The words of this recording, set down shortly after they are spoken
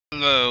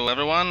Hello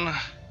everyone,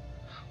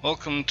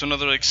 welcome to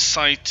another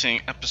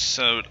exciting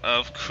episode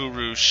of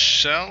Kuru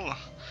Shell.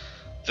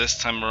 This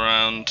time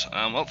around,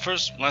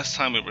 last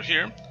time we were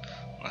here,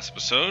 last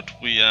episode,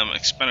 we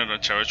expanded our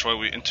territory.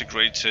 We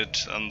integrated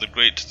the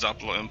Great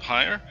Zaplo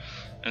Empire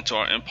into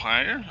our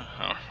empire,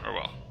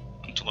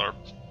 into our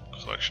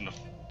collection of,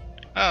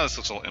 this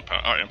looks like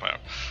our empire,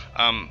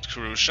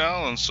 Kuru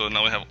Shell, and so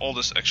now we have all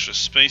this extra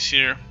space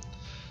here.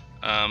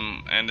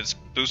 And it's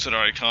boosted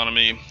our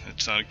economy.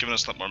 It's given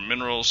us a lot more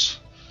minerals,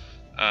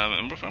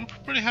 and I'm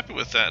pretty happy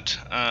with that.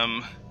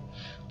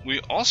 We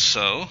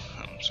also,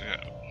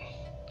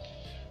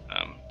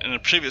 in the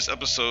previous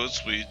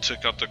episodes, we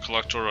took out the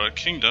Collector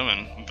Kingdom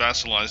and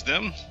vassalized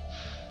them,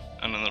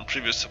 and in the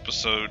previous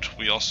episode,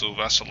 we also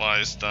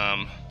vassalized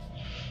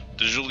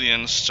the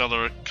Julian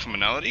Stellar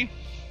Commonality,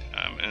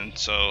 and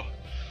so,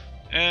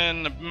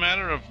 in a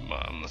matter of,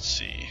 let's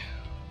see.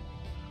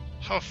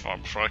 How far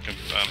before I can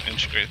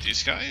integrate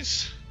these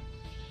guys?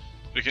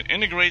 We can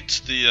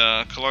integrate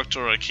the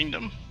Collector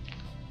Kingdom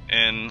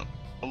in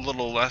a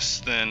little less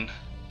than,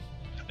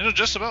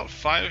 just about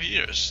 5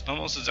 years,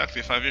 almost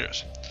exactly 5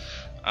 years.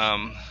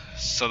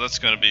 So that's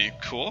going to be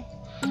cool,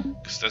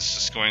 because that's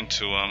just going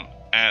to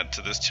add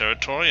to this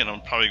territory, and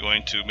I'm probably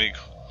going to make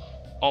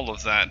all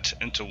of that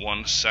into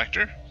one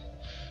sector.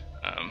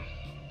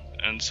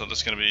 And so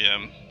that's going to be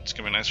it's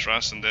going to be nice for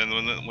us. And then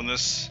when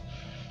this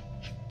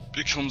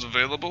becomes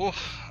available,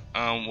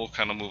 we'll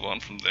kind of move on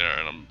from there,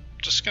 and I'm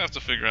just gonna have to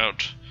figure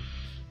out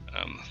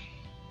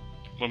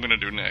what I'm gonna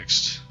do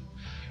next.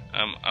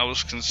 I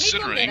was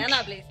considering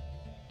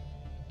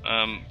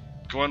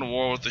going to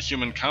war with the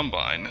Human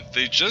Combine.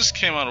 They just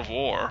came out of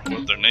war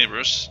with their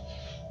neighbors,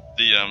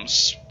 the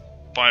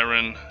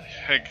Spyran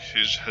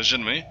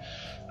hegemony,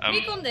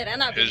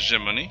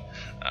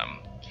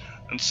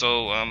 and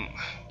so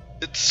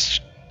it's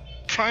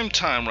prime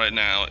time right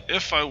now.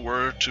 If I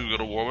were to go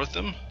to war with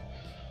them,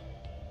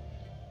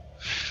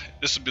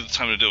 this would be the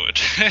time to do it.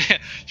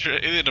 Your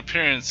alien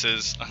appearance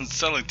is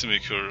unsettling to me,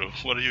 Kuru.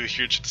 What are you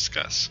here to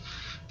discuss?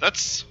 They're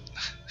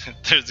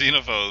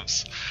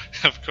xenophobes.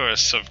 Of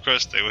course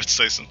they would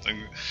say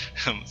something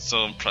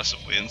so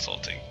impressively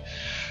insulting.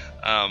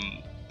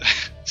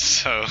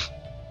 So,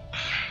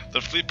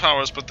 the fleet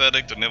power is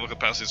pathetic, the naval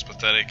capacity is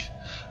pathetic.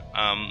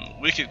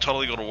 We could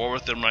totally go to war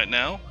with them right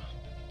now,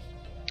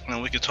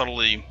 and we could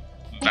totally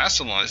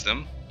vassalize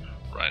them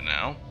right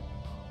now.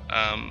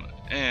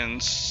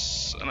 And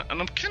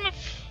I'm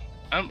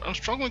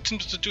struggling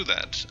to do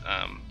that.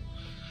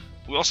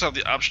 We also have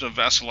the option of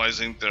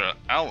vassalizing their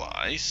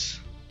allies.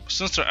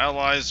 Since their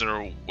allies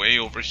are way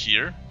over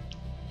here,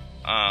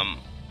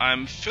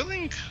 I'm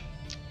feeling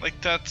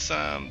like that's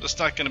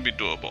not going to be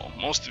doable.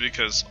 Mostly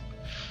because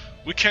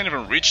we can't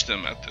even reach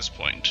them at this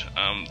point.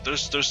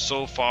 They're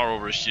so far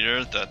over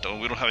here that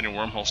we don't have any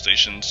wormhole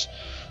stations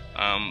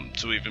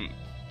to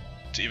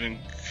even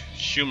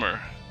humor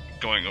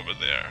going over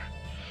there.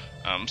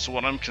 So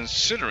what I'm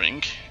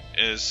considering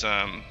is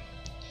I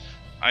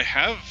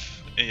have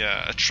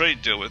a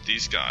trade deal with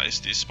these guys,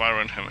 the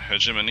Spyran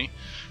hegemony,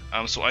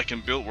 so I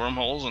can build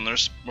wormholes and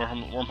there's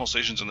wormhole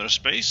stations in their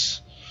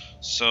space.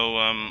 So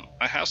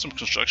I have some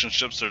construction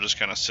ships that are just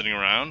kind of sitting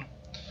around,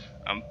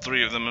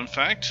 3 of them in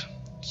fact.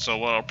 So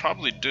what I'll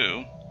probably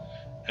do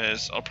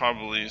is I'll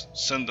probably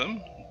send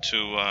them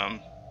to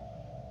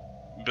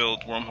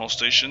build wormhole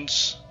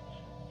stations,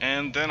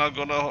 and then I'll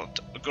go to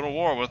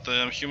war with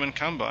the Human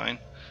Combine.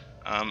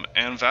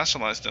 And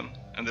vassalize them,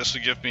 and this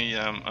will give me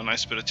a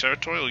nice bit of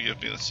territory. It'll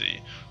give me, let's see,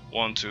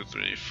 1, 2,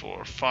 3,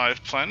 4,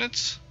 5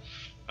 planets,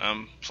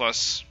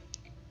 plus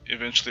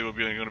eventually we'll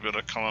be going to be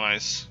able to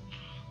colonize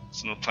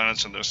some of the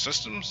planets in their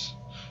systems,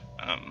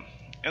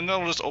 and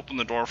that'll just open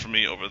the door for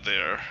me over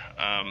there.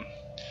 I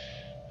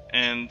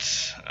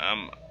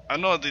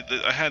know that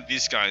I had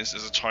these guys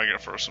as a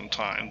target for some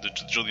time, the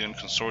Julian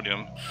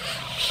Consortium.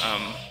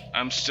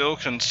 I'm still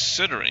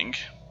considering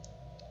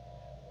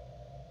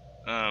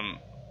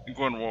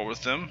going to war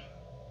with them,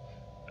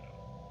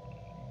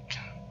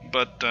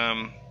 but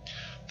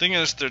thing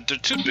is, they're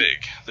too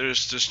big.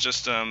 There's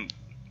just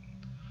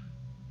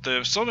they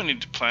have so many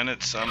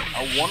planets. I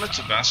wanted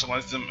to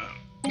vassalize them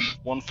in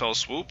one fell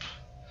swoop.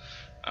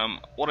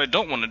 What I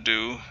don't want to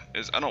do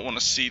is I don't want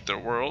to cede their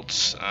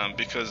worlds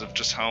because of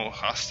just how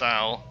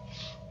hostile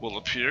we'll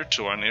appear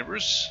to our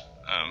neighbors.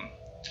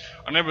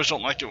 Our neighbors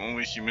don't like it when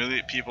we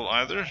humiliate people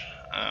either.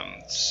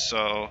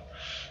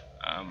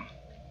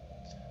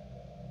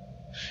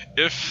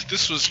 If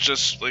this was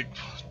just like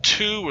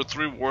 2 or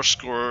 3 war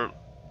score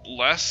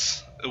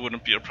less, it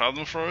wouldn't be a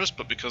problem for us,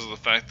 but because of the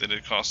fact that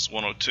it costs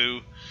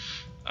 102,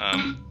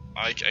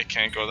 I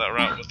can't go that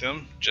route with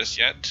them just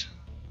yet.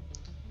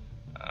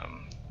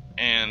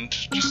 And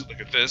just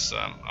look at this,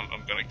 I'm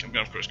gonna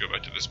of course go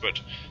back to this,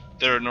 but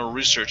there are no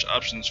research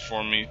options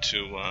for me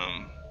to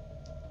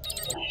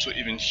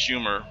even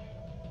humor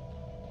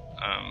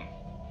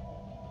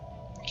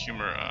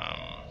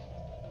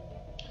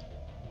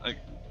like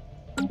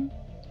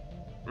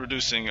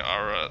reducing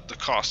our the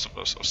cost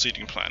of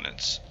seeding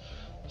planets.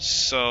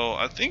 So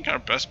I think our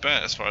best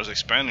bet as far as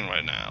expanding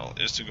right now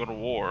is to go to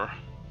war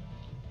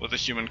with a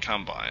human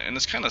combine. And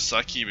it's kind of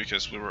sucky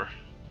because we were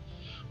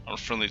on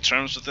friendly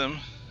terms with them,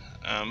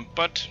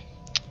 but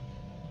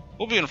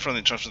we'll be on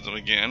friendly terms with them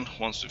again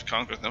once we've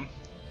conquered them.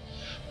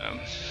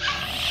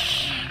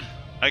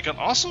 I can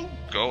also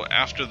go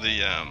after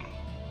the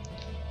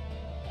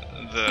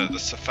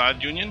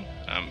Safad Union.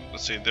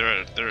 Let's see,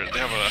 they're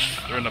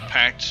in a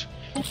pact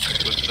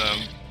with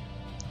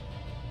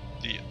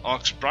the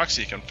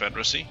Ox-Broxy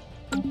Confederacy,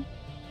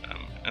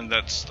 and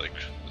that's like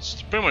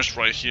it's pretty much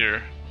right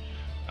here,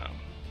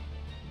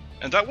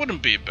 and that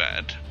wouldn't be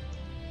bad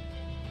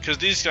because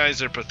these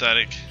guys are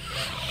pathetic.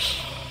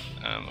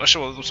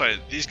 Actually, well, I'm sorry,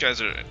 these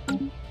guys are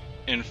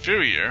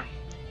inferior,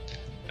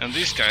 and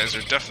these guys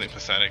are definitely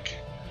pathetic.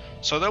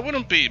 So that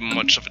wouldn't be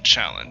much of a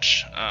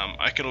challenge.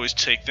 I could always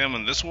take them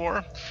in this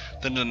war,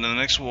 then in the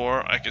next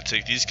war I could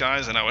take these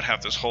guys, and I would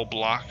have this whole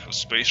block of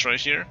space right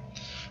here.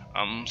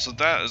 So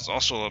that is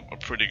also a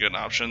pretty good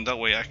option. That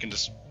way I can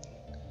just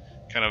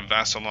kind of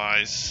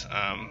vassalize.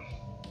 I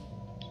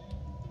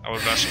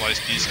would vassalize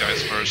these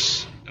guys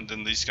first, and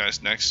then these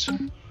guys next.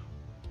 Hold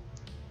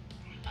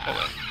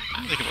on,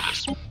 let me think about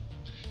this. Oh,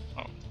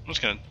 I'm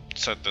just gonna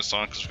set this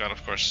on because we've got,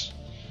 of course,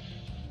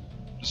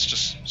 it's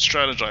just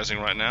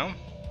strategizing right now.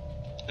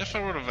 If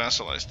I were to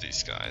vassalize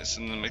these guys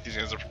and then make these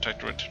guys a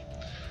protectorate,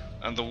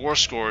 and the war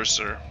scores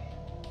are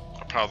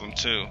a problem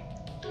too.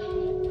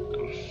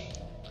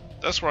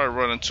 That's where I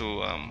run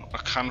into a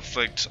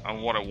conflict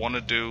on what I want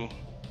to do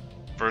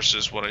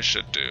versus what I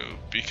should do,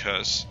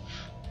 because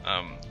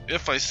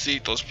if I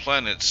seek those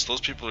planets, those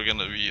people are going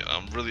to be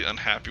really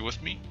unhappy with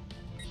me,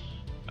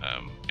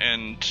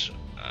 and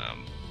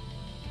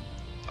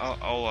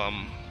I'll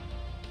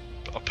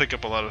pick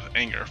up a lot of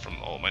anger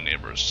from all my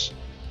neighbors.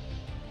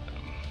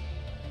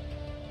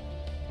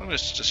 I'm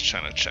just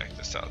trying to check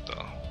this out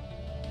though.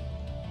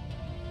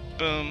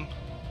 Boom.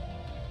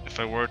 If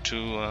I were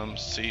to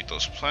seed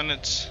those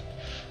planets,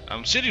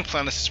 seeding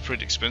planets is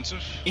pretty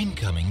expensive.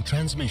 Incoming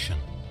transmission.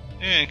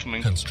 Yeah,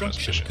 incoming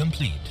Construction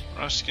complete.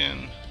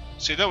 Ruskin.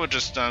 See, that would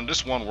just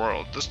this one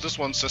world, this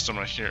one system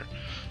right here.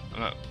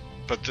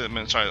 But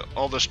sorry,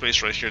 all the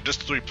space right here,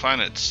 just 3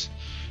 planets,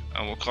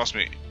 will cost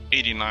me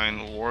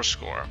 89 war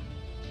score.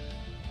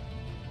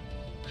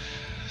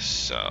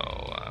 So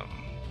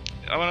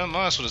I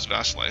might as well just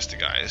vassalize the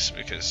guys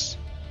because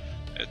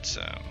it's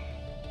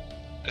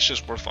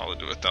just worthwhile to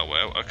do it that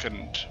way. I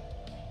couldn't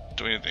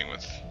do anything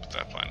with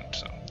that planet.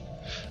 So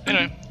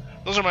anyway,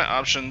 those are my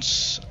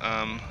options.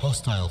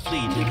 Hostile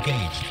fleet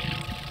engaged.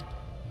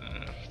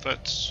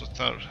 That's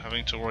without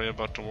having to worry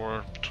about the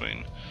war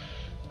between.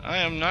 I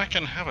am not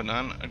going to have a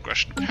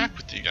non-aggression pact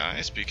with you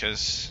guys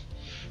because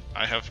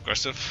I have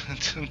aggressive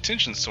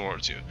intentions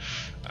towards you.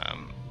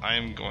 I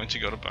am going to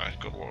go to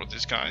war with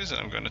these guys, and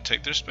I'm going to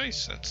take their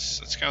space.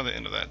 That's kind of the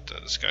end of that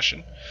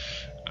discussion.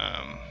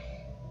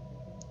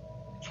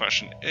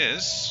 Question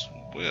is,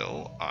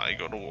 will I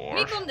go to war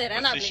with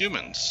the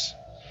humans?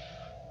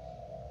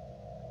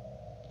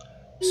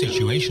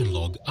 Situation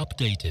log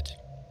updated.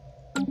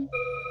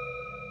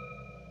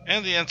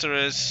 And the answer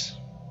is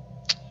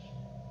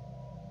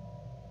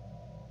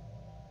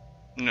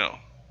no.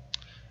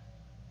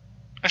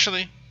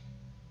 Actually,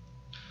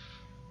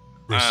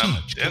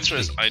 the answer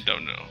is I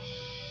don't know.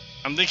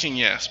 I'm thinking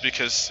yes,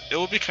 because it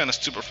would be kind of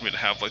stupid for me to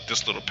have like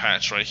this little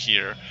patch right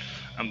here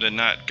and then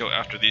not go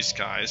after these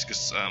guys,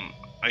 because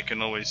I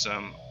can always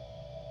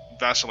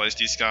vassalize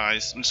these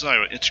guys. I'm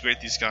sorry,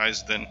 integrate these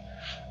guys, then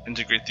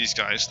integrate these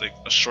guys like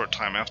a short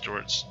time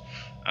afterwards.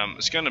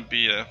 It's going to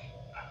be a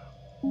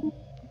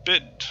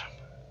bit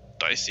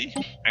dicey.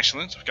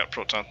 Excellent, I've got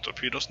proton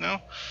torpedoes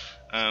now.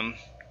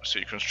 So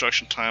your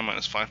construction time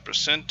minus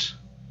 5%.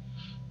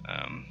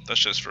 That's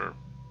just for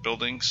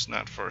buildings,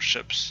 not for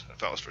ships. If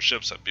that was for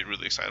ships, I'd be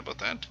really excited about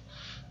that.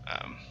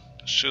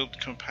 Shield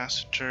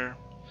capacitor,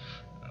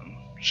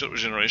 shield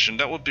regeneration.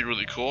 That would be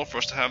really cool for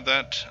us to have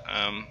that.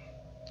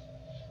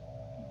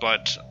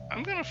 But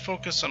I'm going to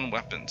focus on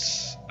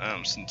weapons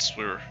since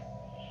we're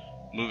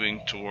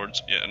moving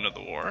towards yet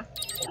another war.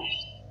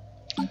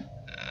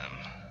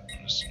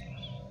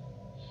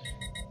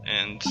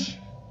 And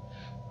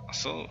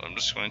also, I'm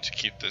just going to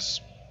keep this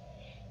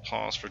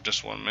pause for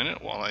just 1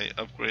 minute while I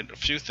upgrade a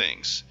few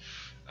things.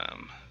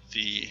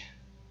 The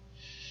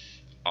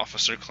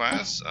officer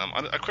class,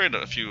 I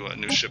created a few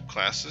new ship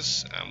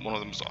classes. One of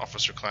them is the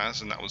officer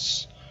class, and that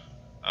was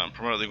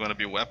primarily going to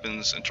be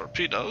weapons and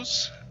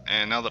torpedoes.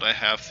 And now that I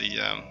have the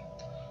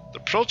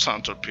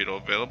proton torpedo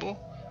available,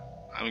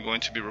 I'm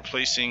going to be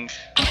replacing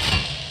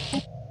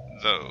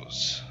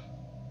those.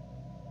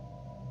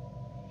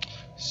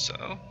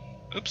 So,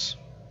 oops.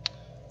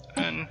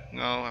 And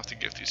now I'll have to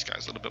give these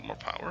guys a little bit more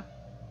power.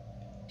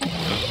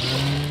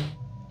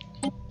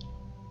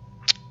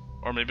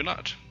 Or maybe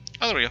not.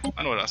 Oh, there we go.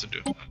 I know what I have to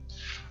do.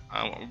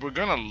 We're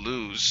gonna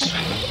lose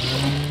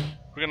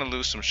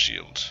some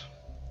shield.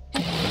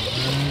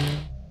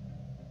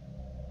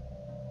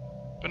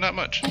 But not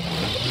much.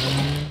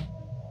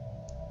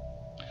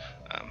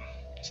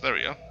 So there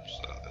we go.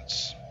 So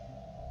that's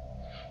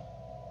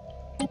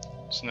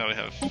So now we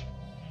have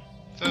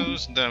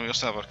those. Then we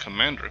also have a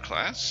commander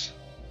class,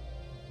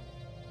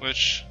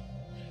 which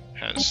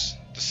has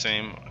the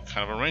same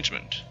kind of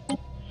arrangement.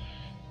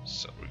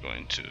 So we're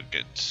going to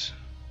get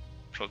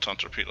proton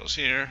torpedoes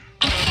here.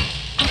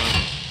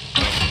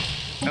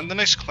 And the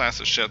next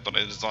class of ship that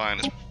I design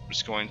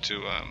is going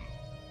to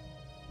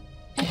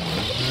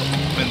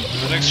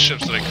the next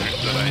ships that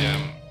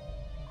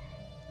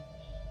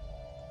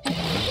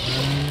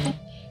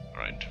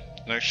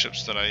the next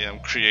ships that I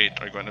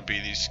create are going to be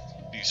this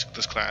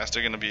class.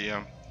 They're going to be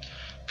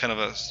kind of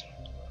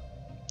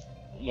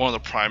one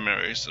of the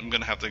primaries. I'm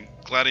going to have the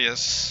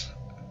Gladius.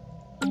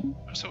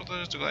 So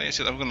there's the Gladius.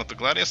 I'm going to have the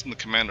Gladius and the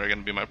Commander are going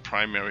to be my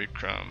primary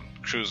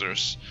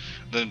cruisers.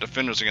 Then the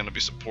Defenders are going to be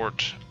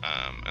support,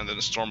 and then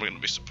the Storm are going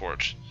to be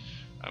support,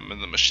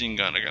 and the Machine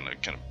Gun are going to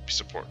kind of be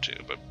support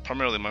too. But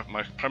primarily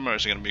my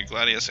primaries are going to be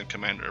Gladius and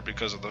Commander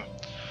because of the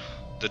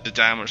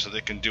damage that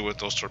they can do with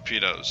those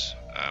torpedoes.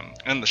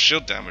 And the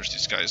shield damage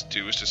these guys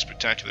do is just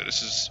spectacular.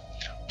 This is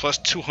plus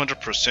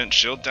 200%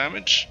 shield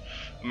damage.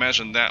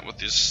 Imagine that with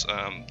this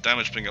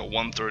damage being at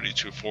 130,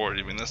 240.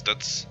 I mean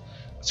that's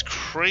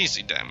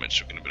crazy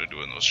damage we're going to be able to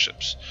do in those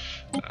ships.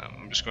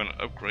 I'm just going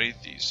to upgrade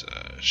these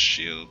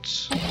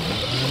shields. 2,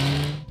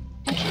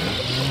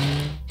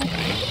 3.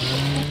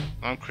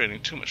 I'm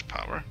creating too much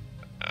power.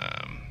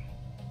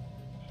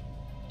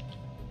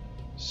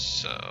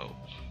 So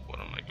what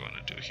am I going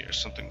to do here?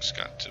 Something's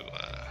got to.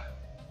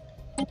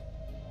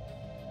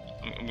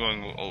 I'm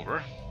going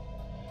over,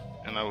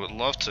 and I would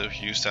love to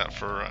use that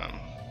for.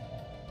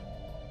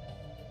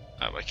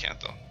 Oh, I can't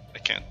though. I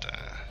can't.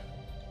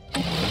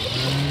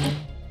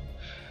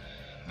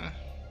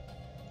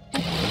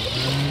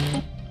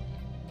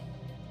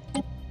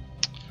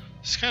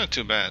 It's kind of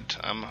too bad.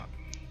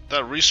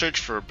 That research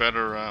for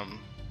better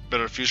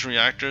fusion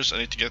reactors, I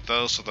need to get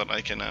those so that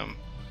I can I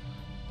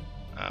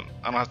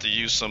don't have to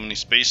use so many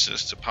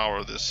spaces to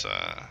power this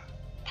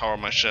power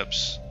my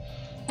ships.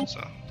 So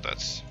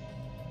that's,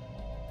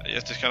 you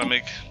have to kind of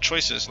make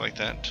choices like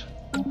that.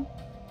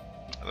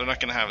 They're not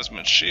going to have as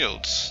much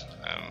shields,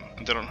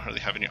 and they don't really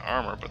have any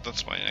armor. But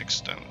that's my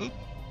next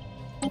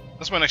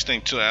that's my next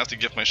thing too. I have to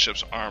give my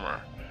ships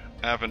armor.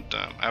 I haven't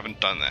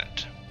done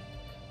that.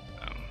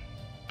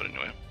 But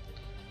anyway,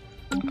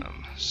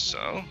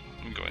 so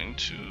I'm going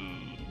to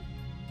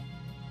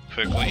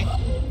quickly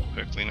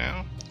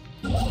now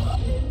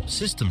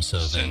System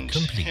survey send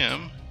complete.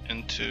 him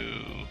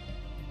into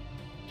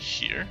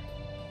here.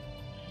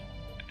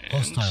 And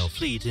Hostile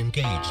fleet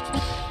engaged.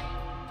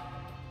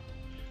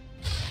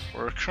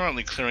 we're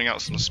currently clearing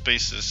out some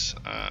spaces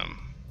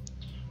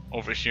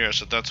over here,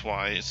 so that's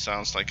why it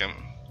sounds like I'm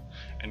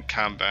in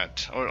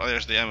combat. Or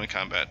there's the M in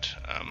combat.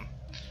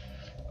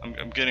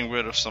 I'm getting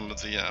rid of some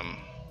of the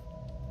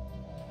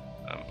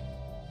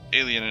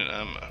alien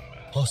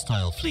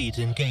Hostile fleet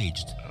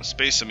engaged.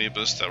 space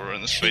amoebas that were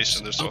in the space,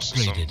 and there's also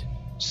some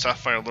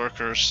sapphire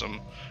lurkers,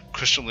 some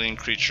crystalline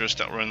creatures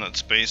that were in that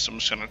space. I'm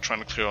just kind of trying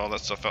to clear all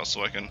that stuff out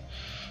so I can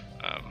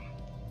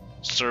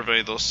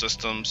survey those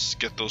systems,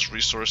 get those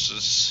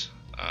resources,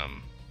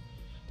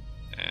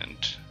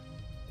 and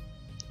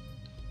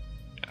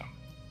yeah,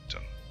 so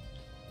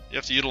you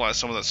have to utilize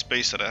some of that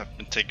space that have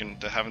been taken,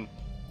 that haven't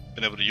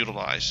been able to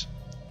utilize.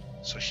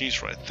 So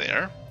he's right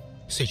there.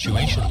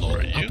 Situation log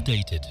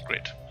updated.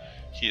 Great.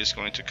 He is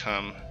going to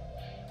come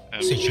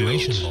and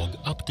Situation build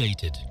log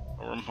updated.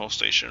 a wormhole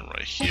station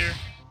right here.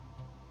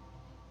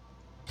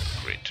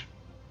 Great.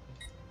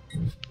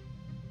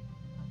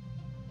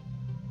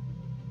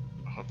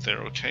 I hope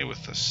they're okay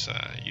with us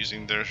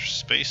using their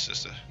space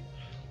as a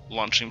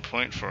launching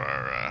point for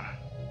our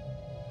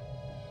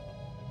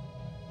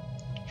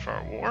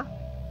war.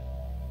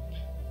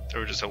 They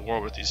were just at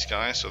war with these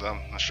guys, so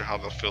I'm not sure how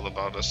they'll feel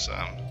about us.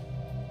 Kind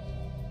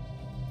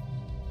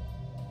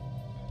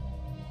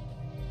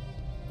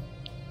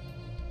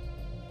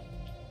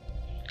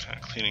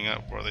of cleaning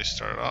up where they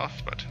started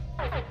off, but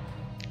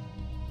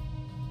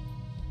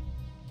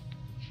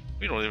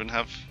we don't even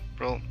have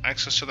real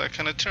access to that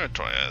kind of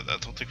territory. I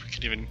don't think we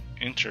can even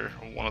enter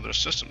one of their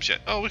systems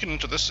yet. Oh, we can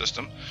enter this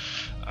system.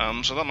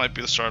 So that might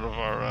be the start of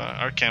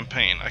our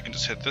campaign. I can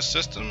just hit this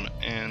system,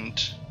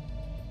 and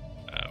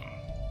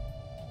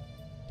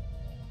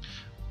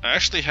I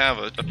actually have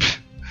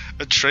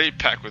a trade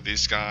pack with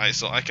these guys,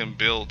 so I can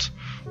build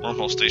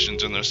wormhole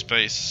stations in their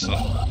space. So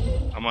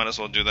I might as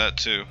well do that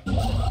too.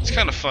 It's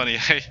kind of funny.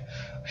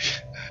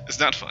 It's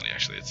not funny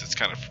actually. It's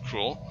kind of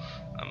cruel.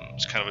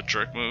 It's kind of a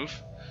jerk move.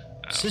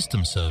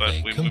 System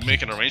survey but we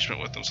make an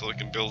arrangement with them so they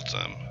can build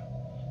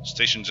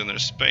stations in their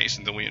space,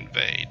 and then we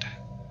invade.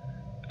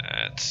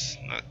 It's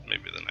not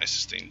maybe the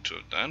nicest thing to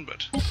have done,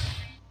 but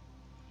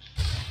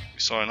we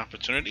saw an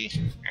opportunity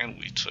and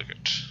we took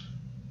it.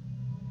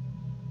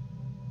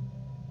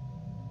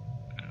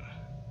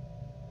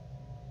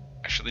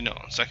 Actually, no.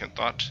 On second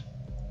thought,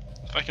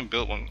 if I can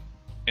build one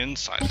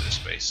inside their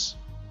space,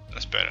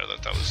 that's better.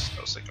 That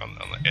was like on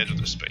the edge of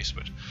their space,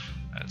 but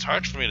it's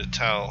hard for me to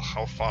tell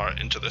how far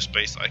into their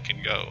space I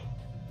can go.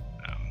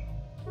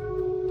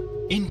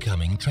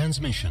 Incoming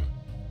transmission.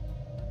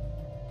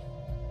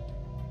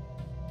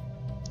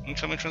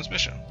 Incoming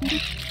transmission.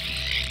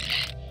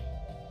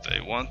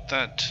 They want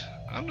that.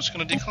 I'm just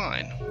gonna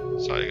decline.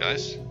 Sorry,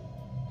 guys.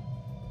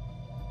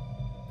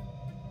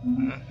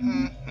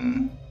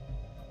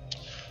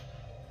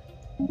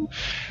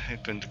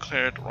 They've been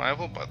declared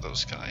rival by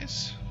those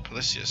guys.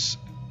 Policius.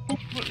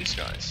 What are these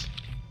guys?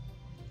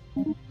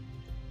 Where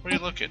are you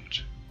looking?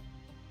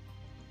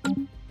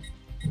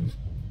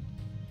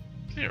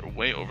 They are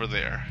way over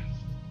there.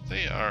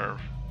 They are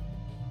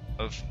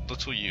of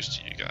little use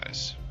to you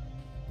guys.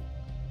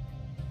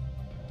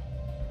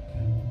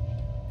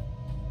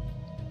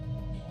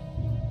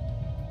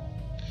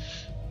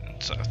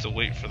 And so I have to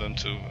wait for them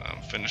to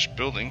finish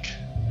building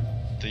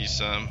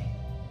these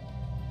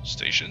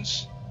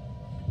stations.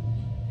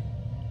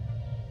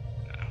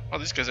 Oh,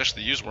 these guys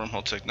actually use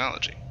wormhole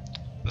technology.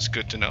 That's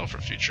good to know for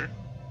future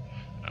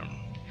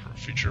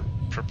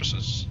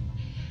purposes.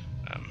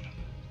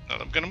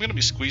 I'm gonna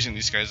be squeezing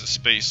these guys'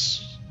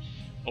 space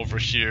over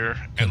here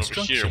and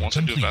over here once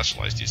I do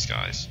vassalize these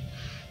guys.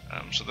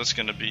 So that's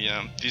gonna be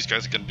these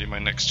guys are gonna be my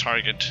next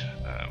target.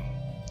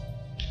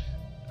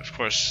 Of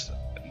course,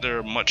 they're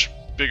a much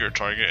bigger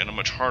target and a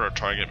much harder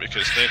target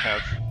because they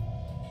have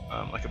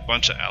like a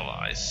bunch of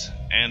allies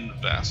and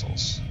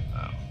vassals.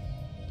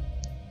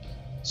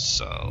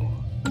 So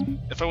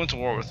if I went to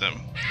war with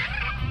them,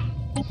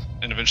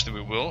 and eventually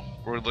we will,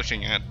 we're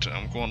looking at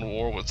going to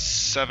war with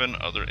 7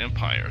 other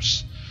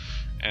empires.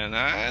 And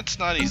that's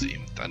not easy.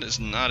 That is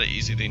not an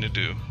easy thing to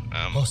do.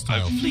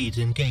 Hostile fleet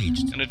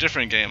engaged. In a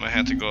different game, I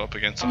had to go up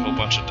against a whole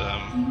bunch of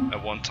them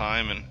at one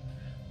time, and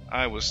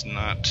I was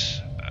not.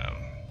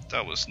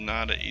 That was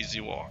not an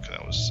easy walk.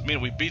 That was. I mean,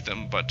 we beat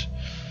them, but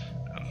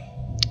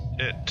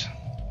it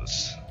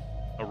was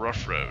a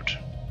rough road.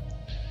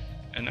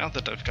 And now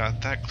that I've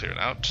got that cleared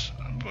out,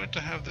 I'm going to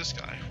have this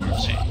guy. Where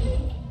is he?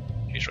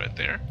 He's right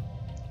there.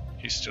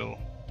 He's still.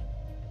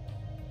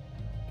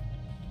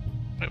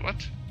 Wait,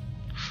 what?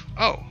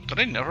 Oh, did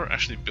I never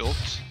actually build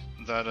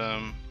that,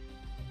 Oh,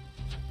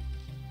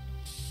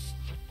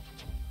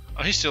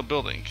 he's still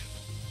building.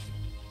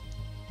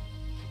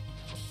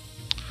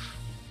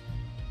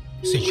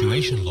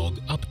 Situation log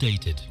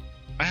updated.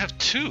 I have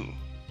 2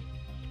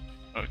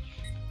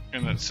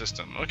 in that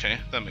system. Okay,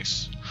 that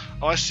makes...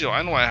 Oh, I see.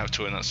 I know why I have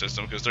 2 in that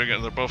system, because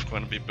they're both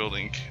going to be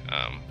building,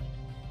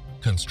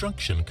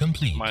 construction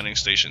complete. Mining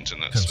stations in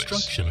that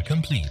Construction space.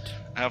 complete.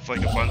 I have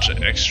like a bunch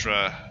of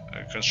extra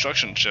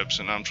construction chips,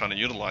 and I'm trying to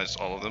utilize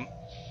all of them.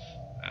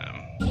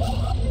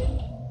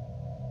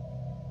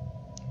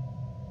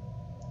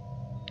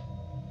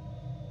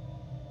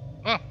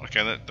 Oh,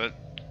 okay, that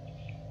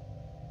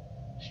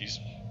he's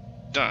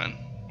done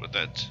with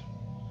that,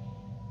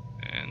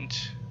 and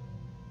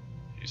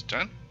he's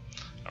done.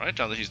 All right,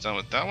 now that he's done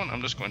with that one,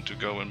 I'm just going to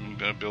go and I'm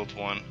going to build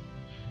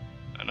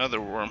another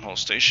wormhole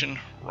station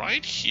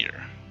right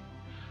here.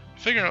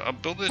 Figure I'll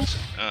build it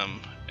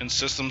in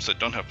systems that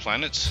don't have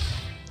planets.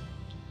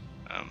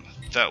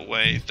 That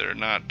way they're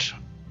not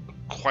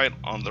quite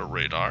on the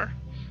radar,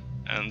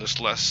 and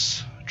there's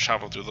less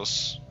travel through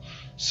those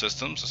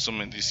systems,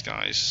 assuming these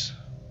guys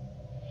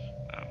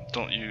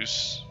don't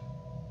use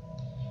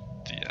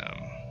the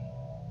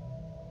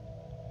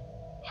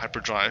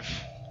hyperdrive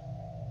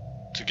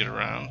to get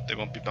around. They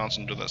won't be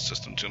bouncing through that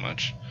system too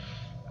much,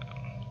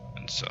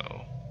 and so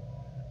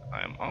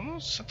I'm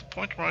almost at the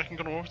point where I can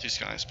go to war with these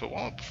guys. But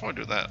before I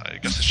do that, I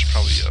guess I should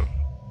probably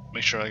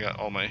make sure I got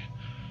all my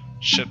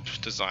ship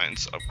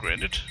designs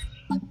upgraded,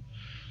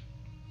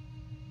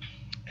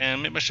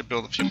 and maybe I should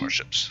build a few more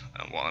ships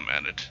while I'm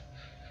at it.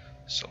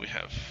 So we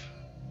have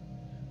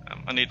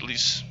I need at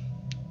least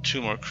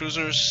 2 more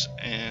cruisers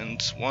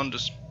and 1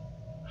 just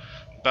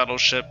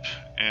battleship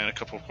and a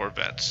couple of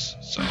corvettes.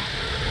 So I'm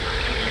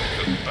going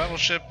to build the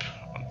battleship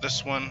on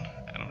this one,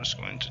 and I'm just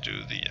going to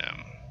do the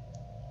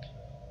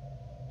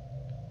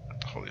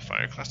Holy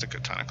Fire class, the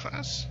Katana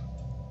class.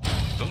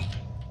 Boom.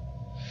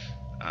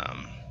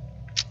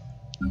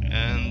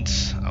 And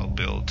I'll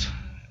build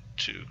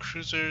 2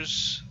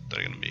 cruisers.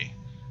 They're going to be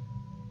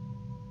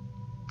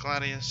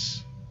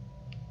Gladius.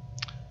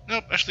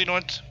 Nope, actually, you know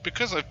what?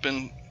 Because I've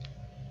been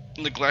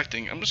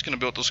neglecting, I'm just going to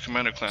build those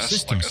commander class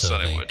System like I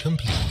said I would.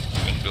 Complete.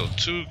 I'm going to build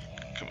 2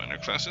 commander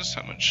classes.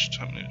 How much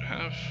time do I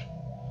have?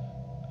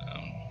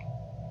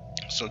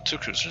 So 2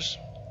 cruisers.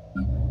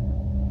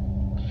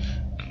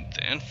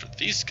 And for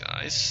these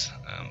guys,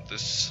 I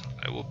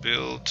will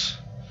build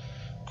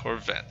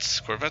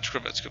corvettes.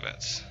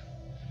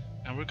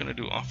 And we're going to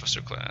do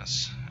officer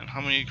class. And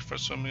how many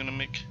first am I going to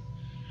make?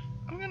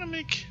 I'm going to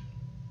make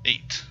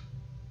 8.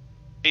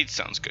 8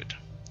 sounds good.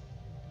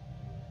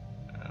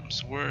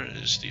 So where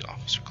is the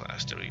officer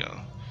class? There we go.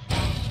 1,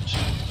 2,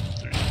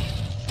 3,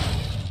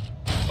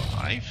 4,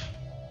 5.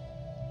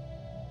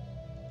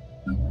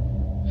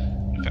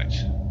 In fact,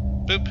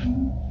 boop.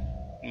 I'm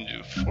going to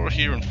do 4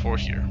 here and 4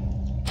 here.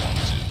 1, 2,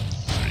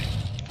 3,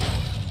 4.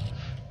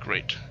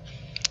 Great.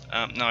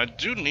 Now I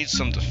do need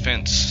some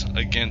defense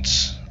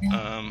against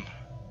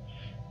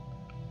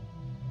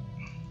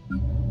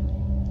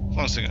as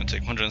long as they're going to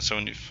take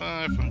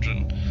 175,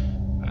 100,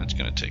 it's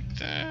going to take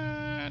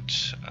that.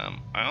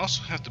 I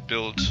also have to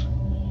build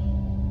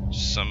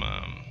some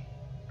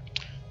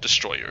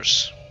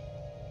destroyers.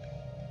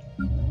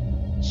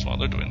 So while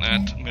they're doing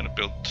that, I'm going to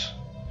build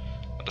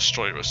a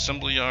destroyer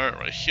assembly yard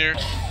right here.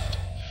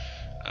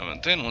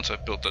 And then once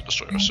I've built that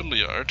destroyer assembly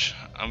yard,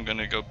 I'm going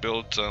to go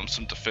build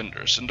some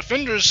defenders. And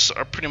defenders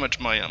are pretty much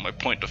my my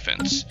point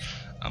defense.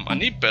 I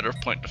need better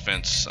point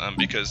defense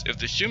because if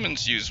the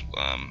humans use...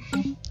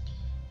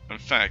 in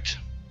fact,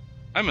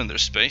 I'm in their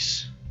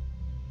space.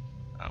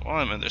 While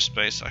I'm in their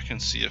space, I can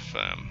see if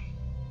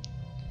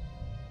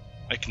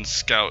I can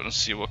scout and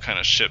see what kind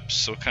of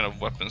ships, what kind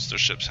of weapons their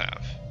ships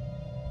have.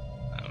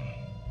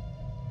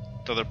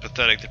 Though they're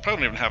pathetic, they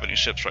probably don't even have any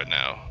ships right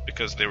now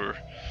because they were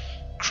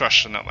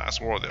crushed in that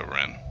last war they were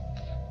in.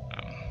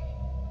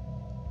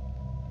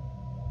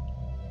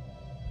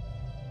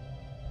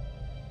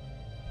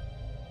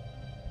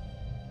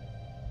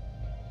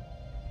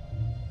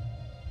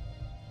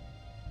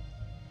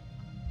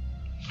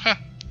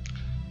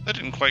 That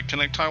didn't quite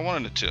connect how I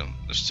wanted it to.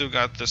 I've still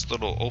got this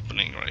little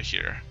opening right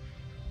here.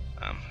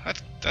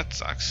 That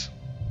sucks.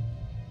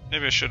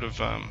 Maybe I should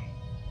have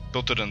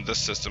built it in this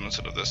system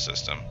instead of this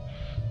system.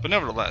 But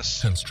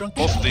nevertheless,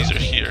 both of these are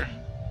here,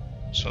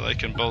 so they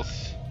can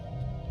both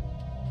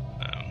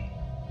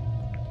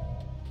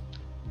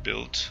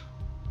build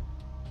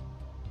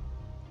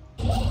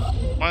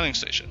mining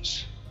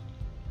stations.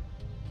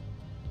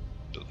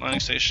 Build mining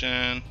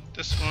station,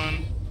 this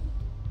one.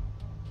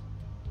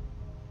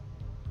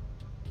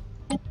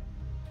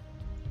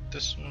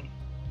 This one.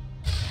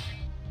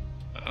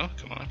 Oh,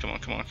 come on, come on,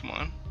 come on, come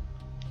on.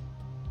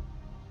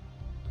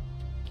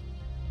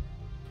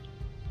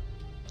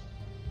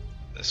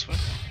 This one.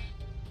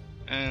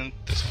 And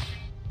this one.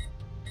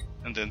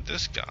 And then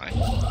this guy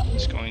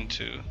is going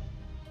to...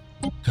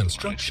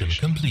 Construction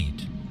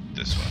complete.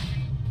 This one.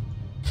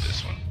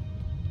 This one.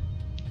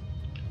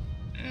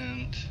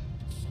 And...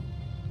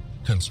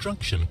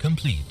 Construction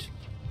complete.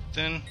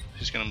 Then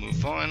he's going to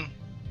move on.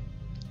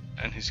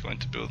 And he's going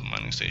to build a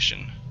mining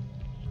station.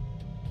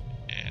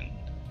 And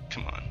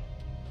come on.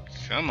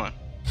 Come on.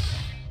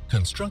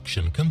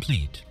 Construction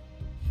complete.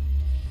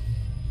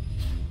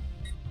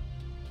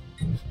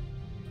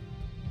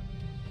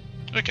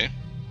 Okay.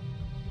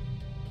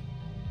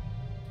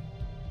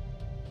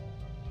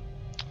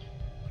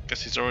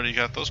 Guess he's already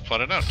got those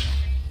plotted out.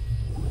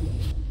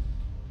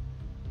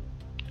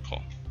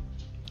 Cool.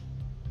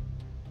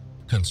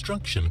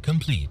 Construction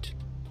complete.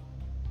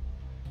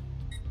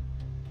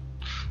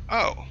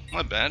 Oh,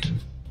 my bad.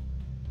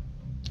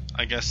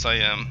 I guess I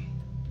am.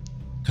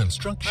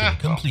 Construction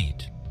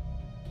complete.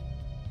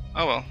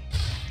 Oh well.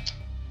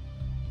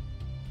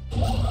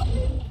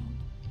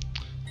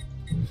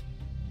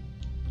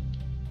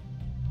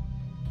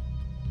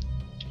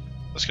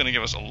 That's gonna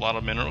give us a lot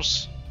of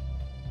minerals.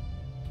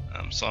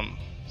 So I'm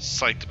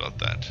psyched about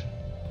that.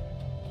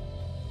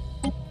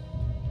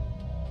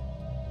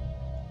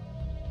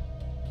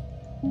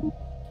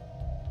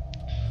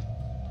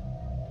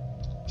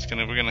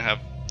 We're gonna have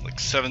like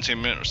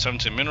 17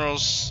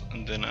 minerals,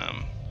 and then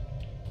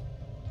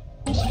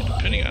so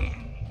depending on,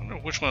 I don't know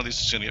which one of these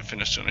is gonna get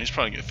finished sooner. He's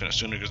probably gonna get finished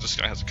sooner because this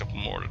guy has a couple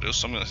more to do.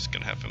 So I'm just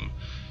gonna have him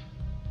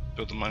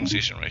build the mining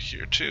station right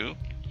here too.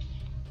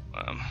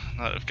 Now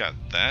that I've got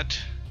that.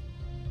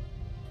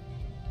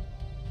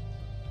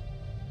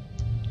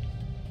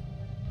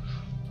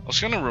 I was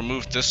going to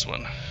remove this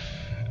one,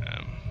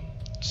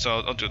 so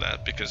I'll do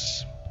that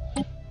because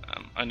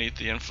I need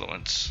the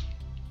influence.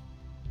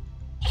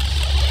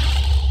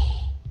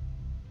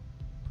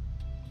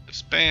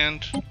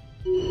 Disband.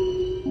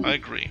 I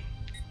agree.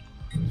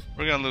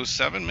 We're going to lose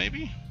 7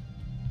 maybe?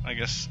 I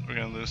guess we're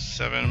going to lose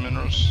 7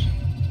 minerals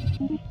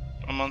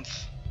a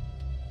month.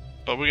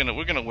 But we're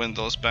gonna win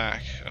those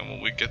back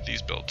when we get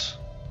these built.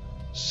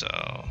 So...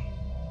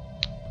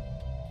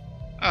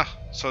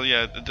 so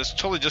yeah, this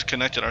totally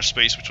disconnected our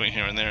space between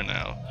here and there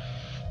now,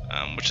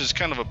 which is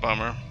kind of a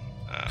bummer.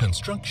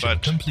 Construction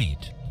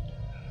complete.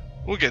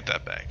 We'll get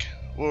that back.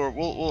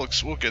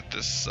 We'll get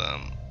this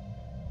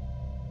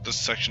this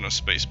section of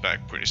space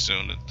back pretty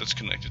soon. That's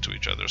connected to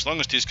each other. As long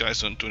as these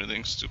guys don't do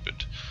anything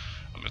stupid.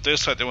 If they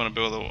decide they want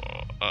to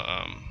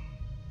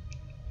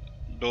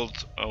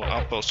build an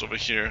outpost over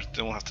here,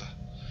 then we'll have to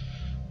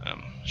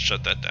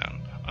shut that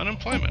down.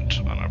 Unemployment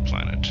on our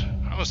planet.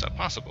 How is that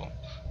possible?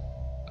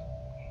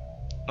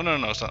 Oh,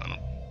 no, it's not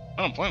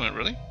unemployment,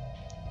 really?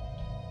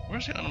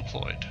 Where's the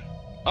unemployed?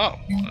 Oh,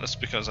 that's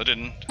because I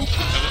didn't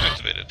have it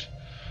activated.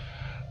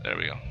 There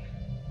we go.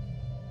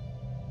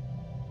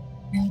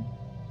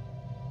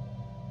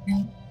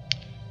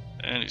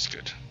 And he's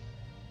good.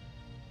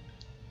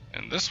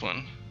 And this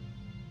one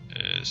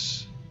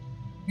is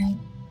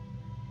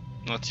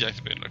not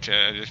deactivated. Okay,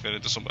 I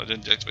deactivated this one, but I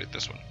didn't deactivate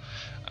this one.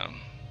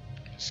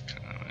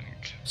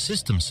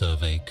 System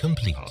survey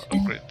complete. I'll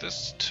upgrade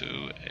this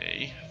to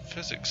a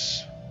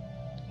physics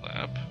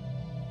lab.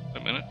 A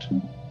minute.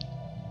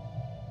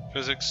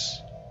 Physics.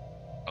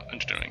 Oh,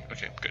 engineering.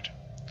 Okay, good.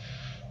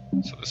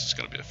 So this is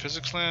going to be a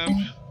physics lab.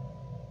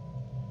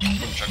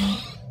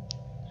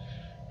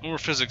 We're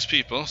physics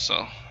people,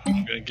 so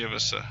I'm going to give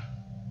us a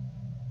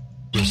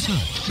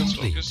research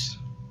complete. Focus.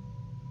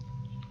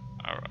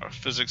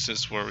 physics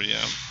is where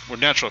we're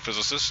natural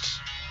physicists.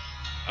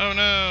 Oh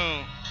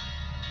no!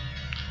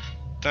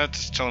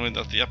 That's telling me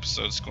that the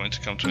episode's going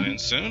to come to an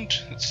end soon.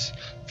 It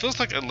feels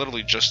like it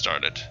literally just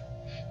started.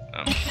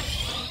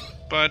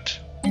 But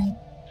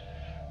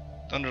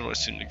doesn't really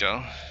seem to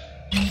go.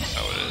 That's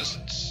how it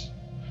is.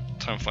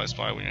 Time flies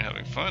by when you're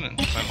having fun, and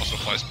time also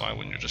flies by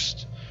when you're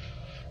just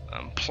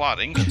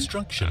plotting.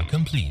 Construction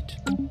complete.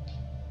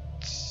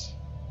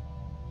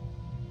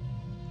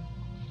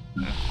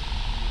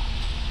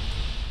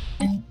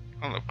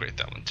 I'll upgrade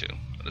that one too.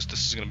 This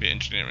is going to be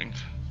engineering.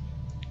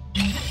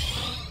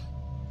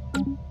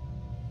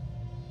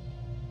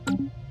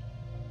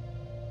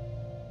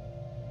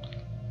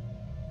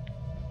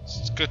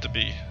 It's good to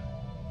be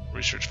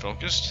research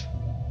focused.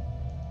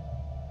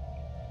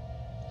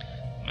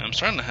 I'm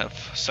starting to have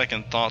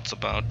second thoughts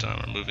about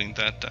removing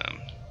that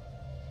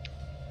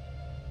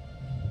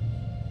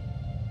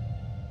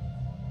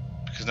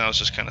because now it's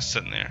just kind of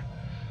sitting there.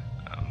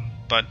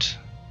 But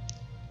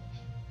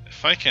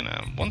if I can,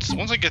 once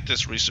I get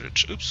this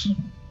research, oops.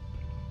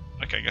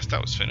 Okay, I guess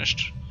that was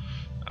finished.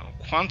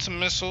 Quantum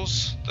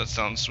missiles, that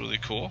sounds really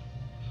cool.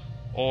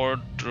 Or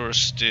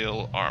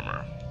Durasteel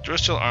armor.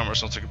 Durasteel armor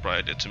sounds like a bright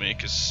idea to me,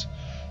 because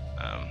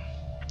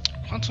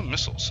quantum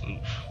missiles. Oof.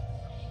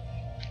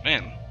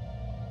 Man,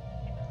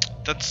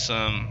 that's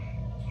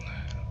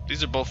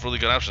these are both really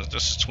good options.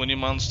 This is 20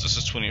 months. This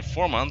is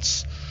 24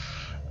 months.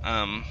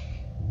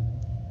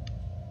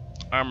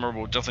 Armor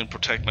will definitely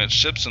protect my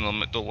ships,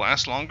 and they'll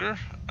last longer.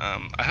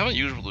 I haven't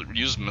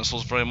used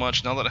missiles very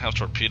much. Now that I have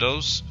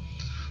torpedoes,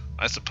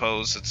 I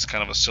suppose it's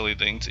kind of a silly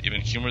thing to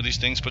even humor these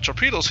things, but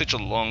torpedoes take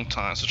such a long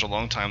time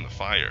to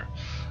fire.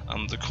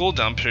 The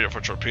cooldown period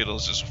for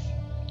torpedoes is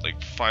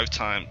like 4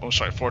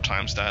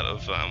 times that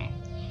of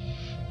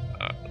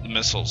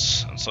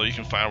missiles, and so you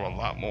can fire a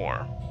lot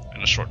more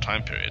in a short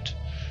time period.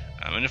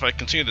 And if I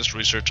continue this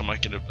research, I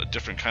might get a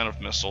different kind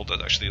of missile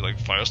that actually like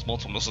fires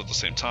multiple missiles at the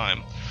same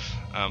time.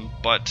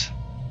 But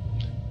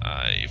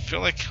I feel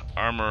like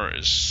armor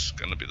is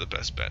going to be the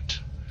best bet,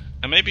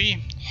 and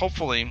maybe,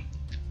 hopefully,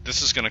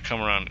 this is going to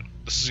come around.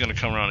 This is going to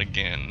come around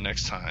again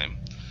next time.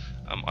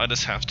 I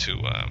just have to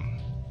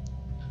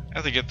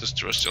get this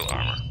Durasteel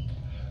armor,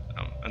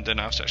 and then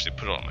I have to actually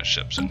put it on my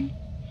ships and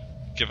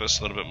give us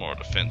a little bit more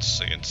defense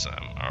against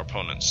our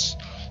opponents.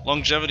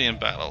 Longevity in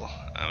battle.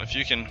 If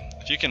you can,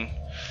 you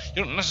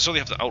don't necessarily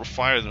have to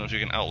outfire them if you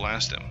can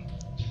outlast them.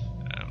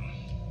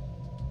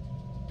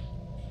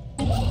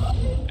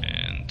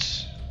 And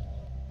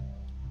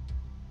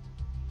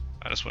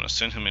I just want to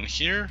send him in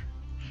here,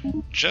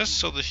 just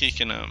so that he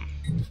can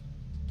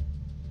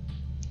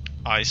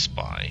I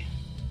spy.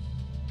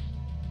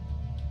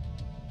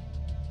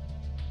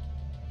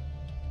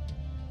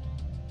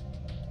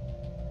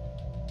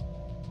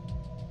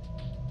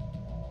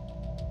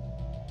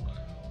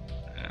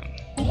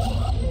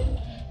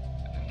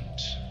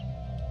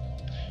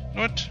 You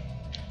know what?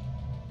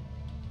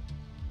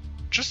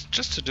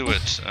 Just to do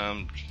it,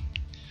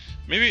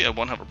 maybe I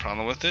won't have a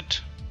problem with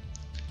it.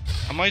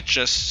 I might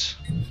just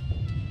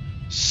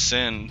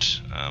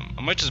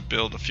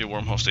build a few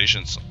wormhole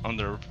stations on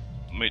their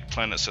mate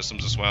planet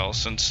systems as well,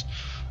 since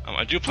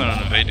I do plan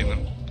on invading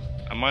them.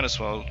 I might as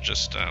well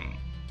just do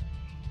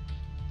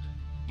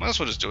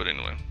it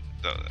anyway.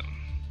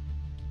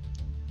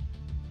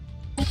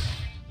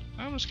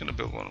 I'm just gonna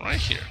build one right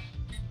here,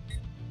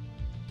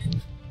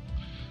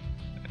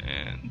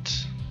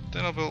 and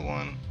then I'll build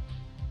one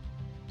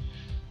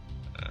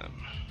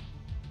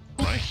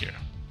right here.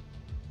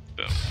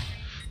 Boom.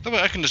 That way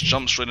I can just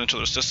jump straight into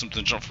their systems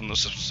and jump from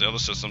those systems to the other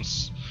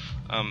systems.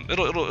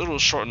 It'll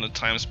shorten the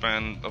time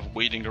span of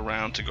waiting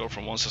around to go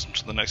from one system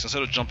to the next,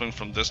 instead of jumping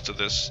from this to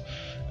this,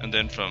 and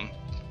then from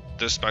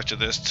this back to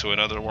this to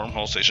another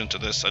wormhole station to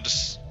this.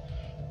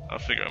 I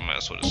figure I might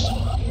as well just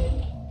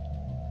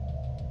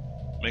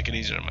make it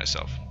easier on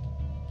myself.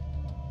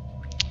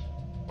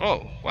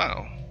 Oh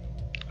wow!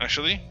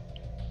 Actually,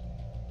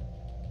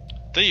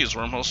 they use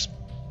wormhole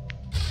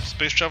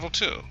space travel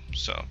too,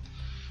 so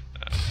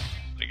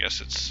I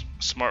guess it's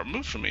a smart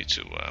move for me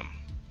to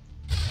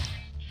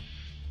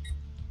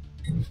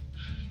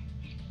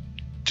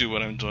do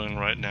what I'm doing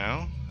right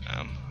now.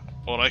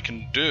 What I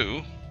can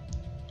do,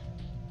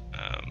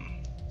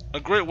 a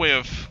great way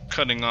of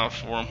cutting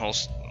off wormhole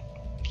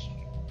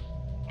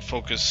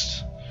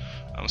focused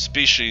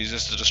species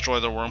is to destroy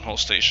their wormhole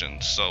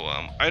stations. So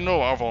I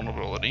know our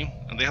vulnerability,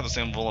 and they have the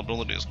same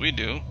vulnerability as we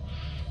do,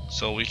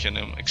 so we can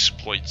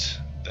exploit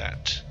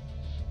that.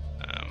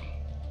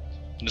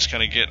 Just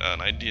kind of get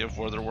an idea of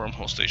where their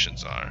wormhole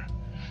stations are.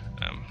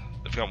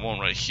 They've got one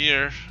right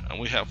here, and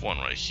we have one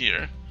right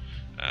here,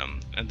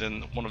 and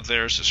then one of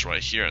theirs is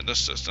right here in this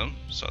system.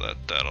 So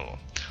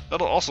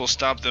that'll also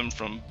stop them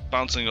from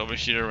bouncing over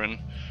here and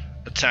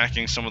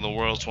attacking some of the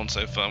worlds once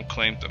I've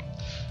claimed them.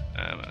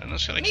 And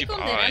just gonna keep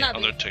an eye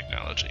on their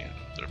technology.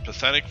 Their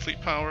pathetic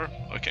fleet power.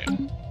 Okay.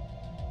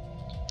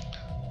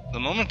 The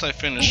moment I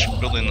finish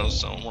building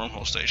those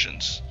wormhole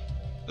stations,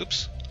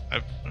 oops. I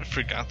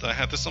forgot that I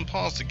had this on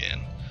pause again.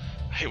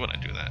 I hate when I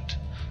do that.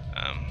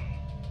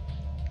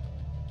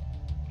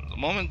 The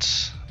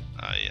moment,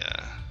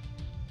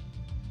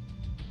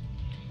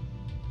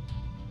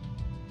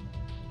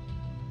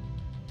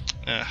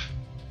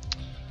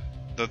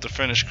 that they're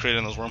finished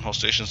creating those wormhole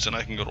stations, then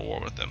I can go to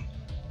war with them.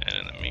 And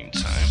in the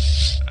meantime,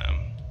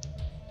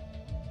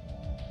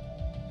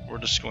 we're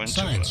just going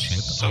Science to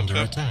ship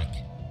under attack.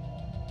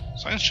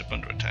 Science ship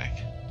under attack.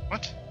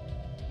 What?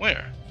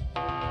 Where?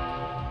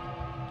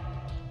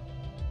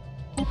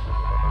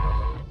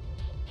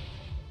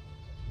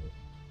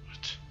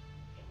 What?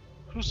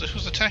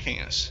 Who's attacking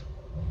us?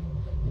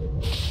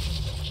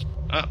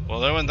 Oh, well,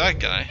 there went that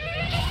guy.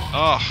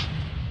 Oh,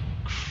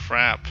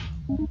 crap.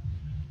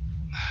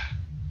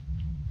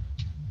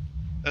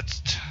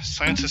 That's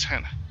scientist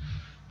hand.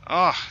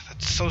 Oh,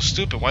 that's so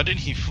stupid. Why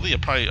didn't he flee? I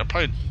probably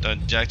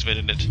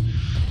deactivated it.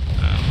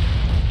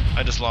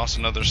 I just lost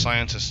another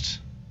scientist.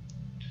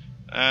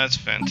 That's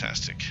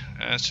fantastic.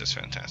 That's just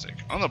fantastic.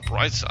 On the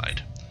bright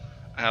side,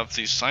 I have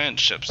these science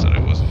ships that I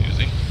wasn't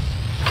using.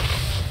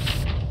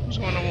 Who's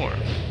going to war?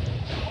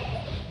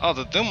 Oh,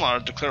 the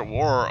Dimlar declared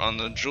war on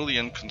the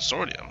Julian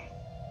Consortium.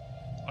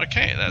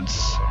 Okay,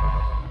 that's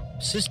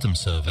System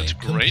survey that's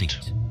great.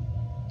 complete.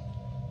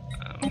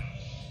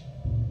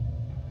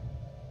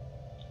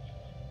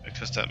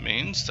 Because that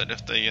means that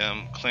if they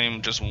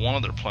claim just one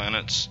of their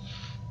planets,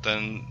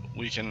 then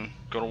we can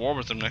go to war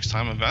with them next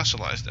time and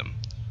vassalize them.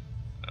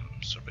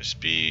 Survey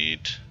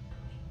speed,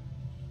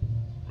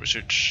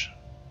 research,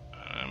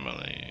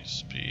 melee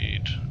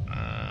speed.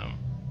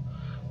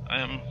 I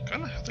am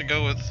gonna have to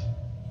go with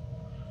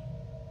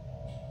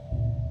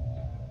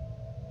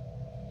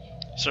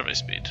survey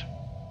speed.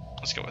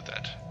 Let's go with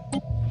that.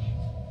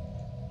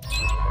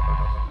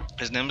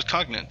 His name is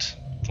Cognate.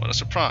 What a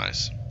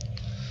surprise.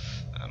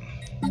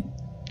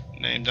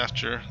 Named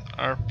after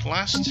our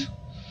last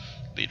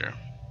leader.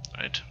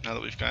 Right, now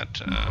that we've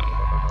got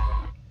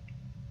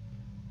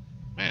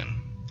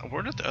man,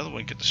 where did the other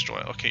one get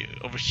destroyed? Okay,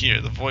 over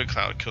here, the void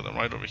cloud killed him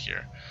right over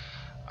here.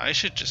 I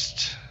should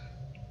just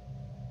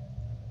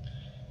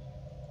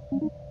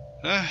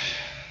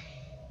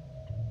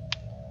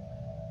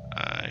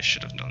I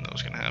should have known that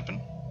was gonna happen.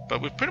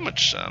 But we've pretty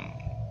much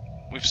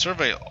we've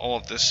surveyed all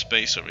of this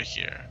space over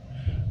here.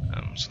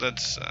 So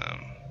that's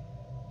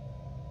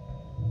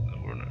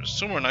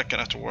assume we're not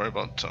gonna have to worry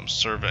about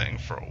surveying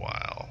for a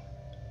while.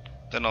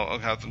 Then I'll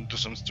have them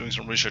doing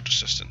some research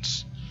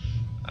assistance,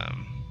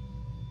 and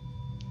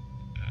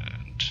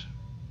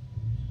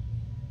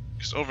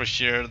because over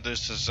here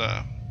this is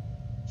a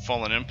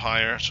fallen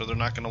empire, so they're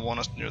not gonna want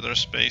us near their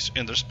space,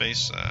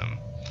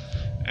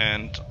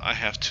 and I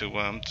have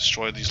to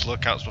destroy these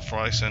lookouts before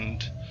I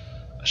send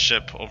a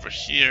ship over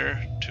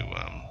here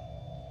to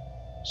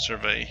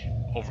survey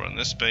over in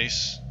this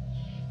space.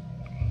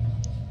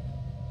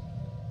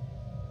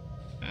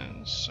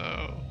 And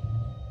so,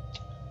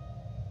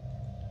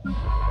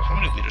 how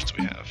many leaders do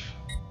we have?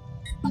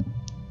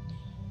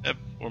 Yep,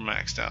 we're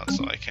maxed out,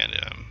 so I can't.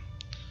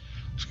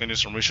 Just gonna do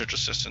some research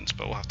assistance,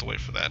 but we'll have to wait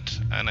for that.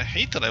 And I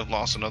hate that I've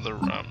lost another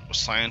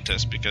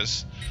scientist,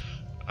 because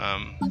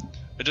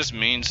it just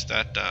means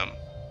that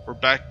we're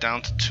back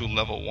down to 2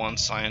 level 1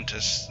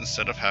 scientists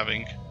instead of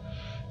having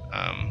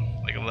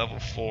like a level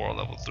 4 or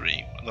level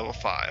 3, level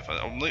 5.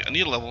 I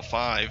need a level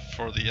 5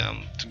 for the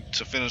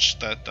to finish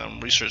that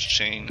research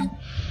chain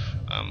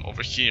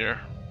over here,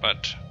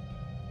 but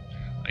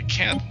I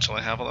can't until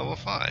I have a level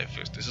 5.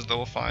 If this is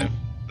level 5,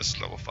 this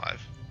is level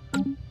 5.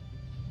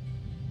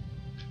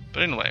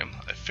 But anyway,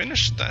 I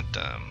finished that.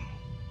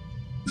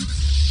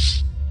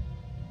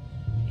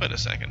 Wait a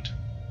second.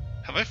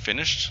 Have I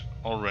finished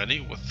already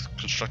with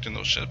constructing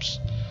those ships?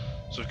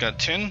 So we've got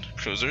 10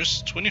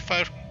 cruisers,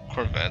 25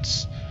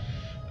 corvettes,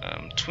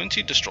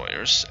 20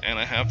 destroyers, and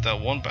I have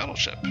that 1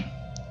 battleship.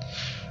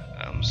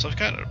 So I've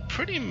got a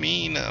pretty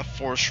mean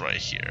force right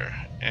here,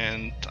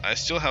 and I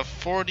still have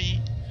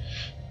 40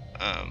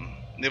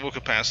 naval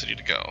capacity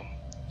to go.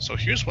 So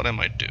here's what I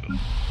might do. In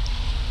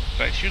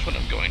fact, here's what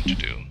I'm going to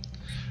do.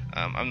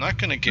 I'm not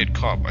going to get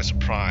caught by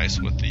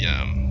surprise with the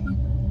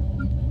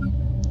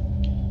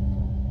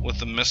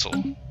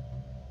missile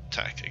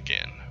attack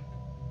again.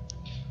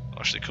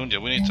 Actually, Kundia,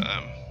 we need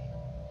to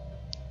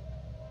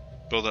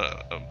build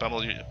a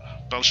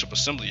battleship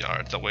assembly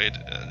yard. That way it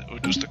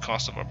reduces the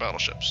cost of our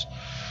battleships.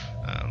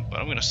 But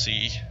I'm going to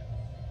see.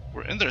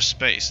 We're in their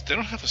space. They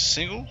don't have a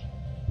single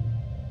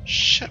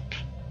ship.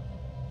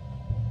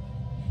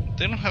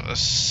 They don't have a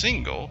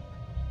single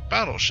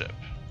battleship.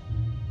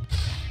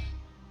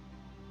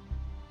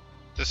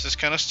 This is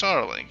kind of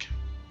startling.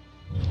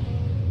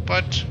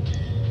 But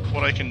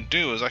what I can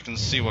do is I can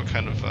see what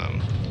kind of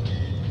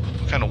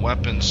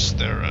weapons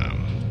they're.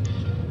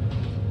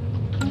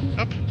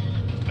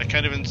 I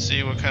can't even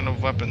see what kind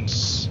of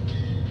weapons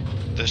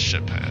this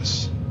ship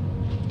has.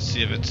 Let's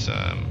see if it's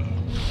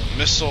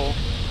missile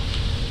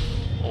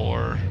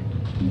or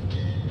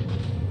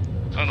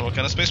I don't know what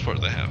kind of spaceport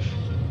they have.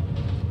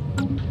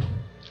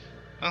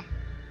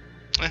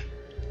 Well,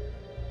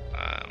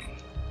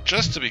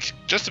 just to be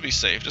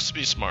safe, just to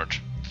be smart,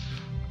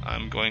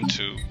 I'm going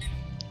to.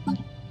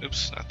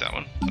 Oops, not that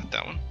one, not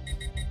that one.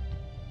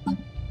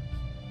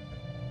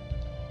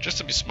 just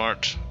to be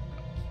smart,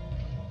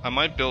 I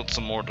might build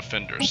some more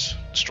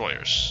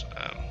destroyers,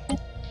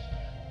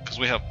 because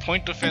we have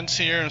point defense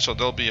here, and so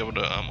they'll be able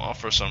to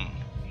offer some,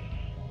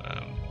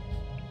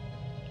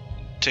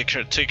 take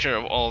care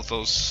of all of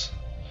those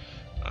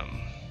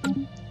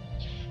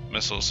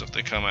missiles if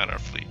they come at our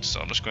fleet. So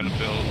I'm just going to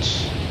build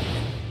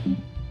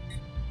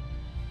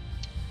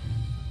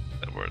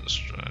that word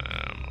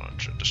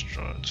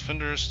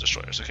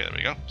destroyers. Okay, there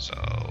we go. So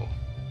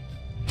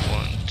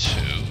 1,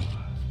 2,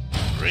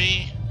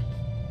 3,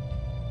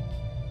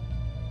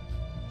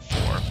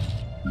 4.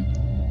 1,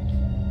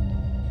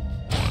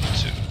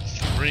 2,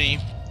 3,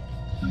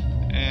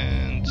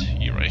 and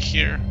you right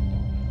here.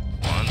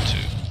 1, 2,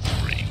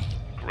 3.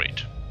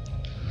 Great.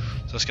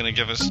 So that's going to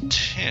give us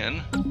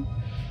 10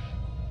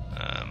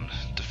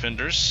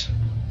 defenders.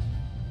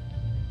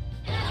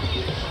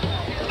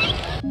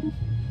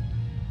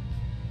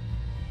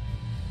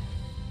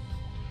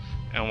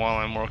 And while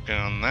I'm working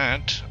on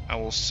that, I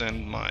will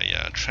send my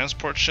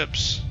transport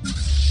ships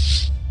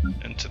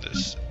into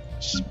this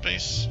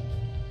space.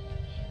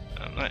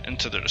 Not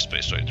into their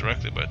space right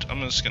directly, but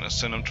I'm just going to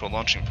send them to a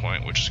launching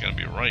point, which is going to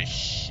be right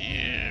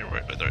here,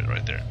 right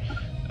there.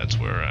 That's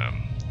where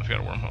I've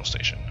got a wormhole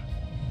station.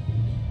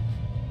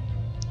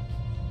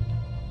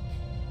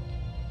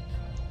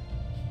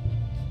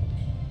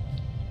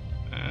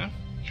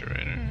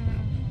 Curator.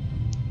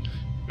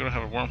 We don't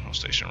have a wormhole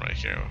station right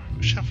here.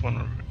 We should have one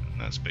in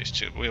that space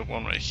too. But we have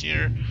one right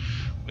here.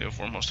 We have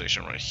wormhole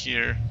station right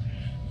here,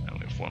 and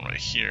we have one right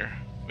here.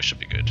 We should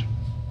be good.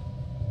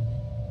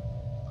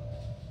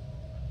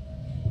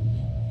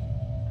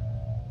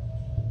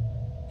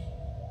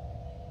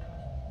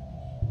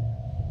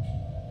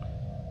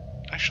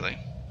 Actually,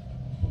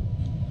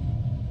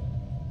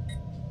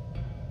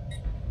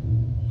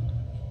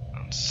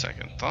 on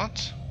second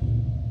thought,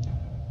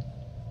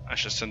 I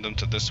should send them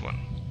to this one.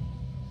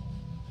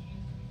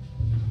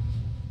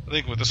 I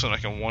think with this one I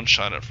can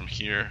one-shot it from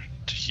here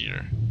to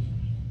here.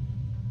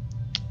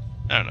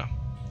 I don't know.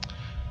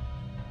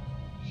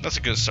 That's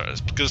a good start.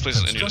 It's the good place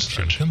in India to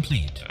start.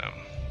 Complete.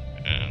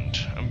 And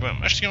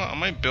actually, you know, I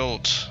might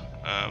build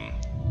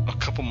a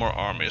couple more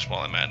armies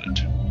while I'm at it.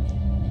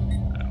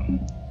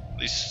 At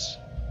least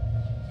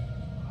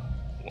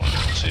 1,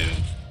 2,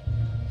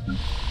 1,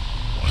 2,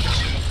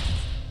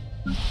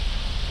 1,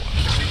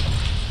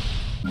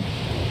 2.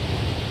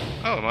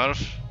 Oh, I'm out of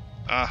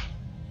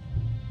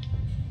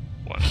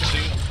 1, 2,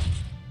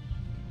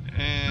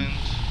 and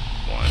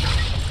 1,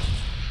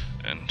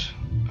 and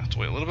I have to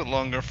wait a little bit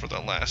longer for the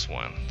last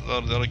one.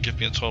 That'll give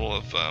me a total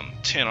of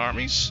 10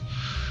 armies.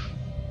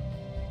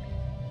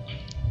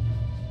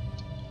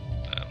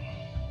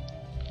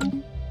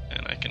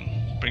 And I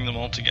can bring them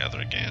all together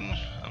again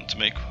to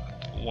make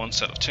one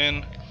set of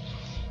 10.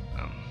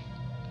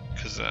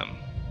 Because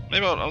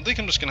maybe I think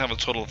I'm just gonna have a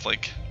total of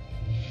like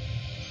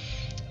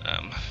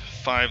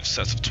 5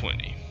 sets of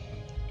 20.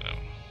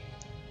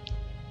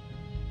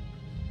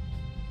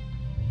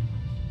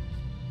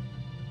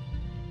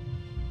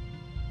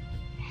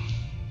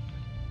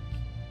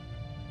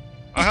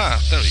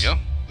 Aha, there we go.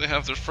 They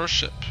have their first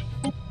ship.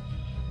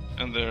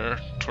 And their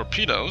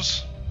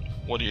torpedoes,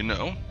 what do you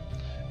know?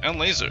 And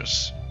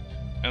lasers.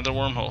 And their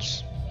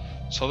wormholes.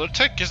 So their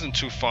tech isn't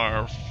too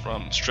far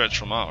from stretch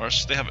from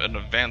ours. They have an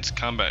advanced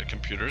combat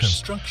computers.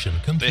 Construction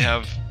complete. They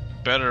have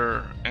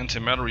better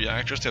antimatter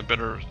reactors. They have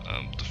better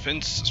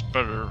defense,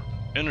 better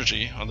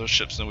energy on their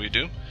ships than we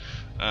do.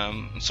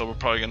 So we're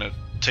probably going to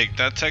take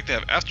that tech. They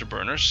have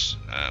afterburners.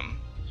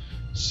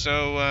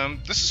 So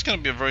this is going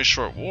to be a very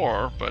short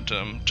war, but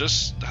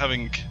just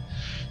having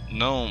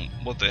known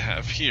what they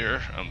have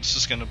here, this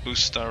is going to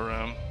boost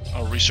our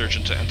research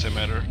into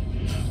antimatter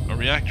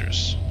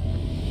reactors.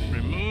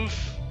 Remove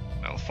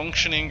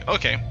malfunctioning.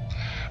 Okay,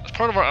 as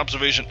part of our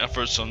observation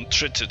efforts on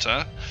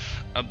Tritita,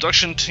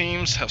 abduction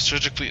teams have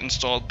surgically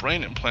installed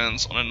brain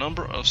implants on a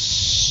number of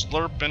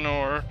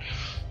Slurpinor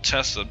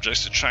test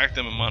subjects to track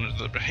them and monitor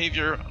their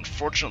behavior.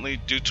 Unfortunately,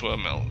 due to a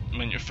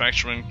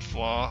manufacturing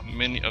flaw,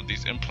 many of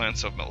these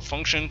implants have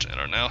malfunctioned and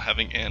are now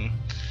having an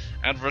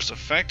adverse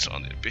effect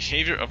on the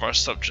behavior of our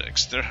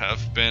subjects. There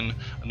have been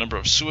a number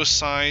of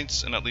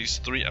suicides and at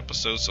least 3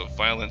 episodes of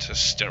violent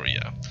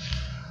hysteria.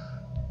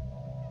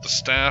 The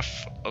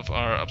staff of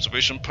our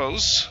observation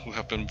posts, who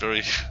have been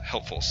very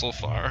helpful so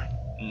far,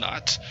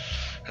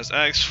 has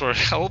asked for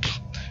help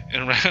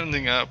in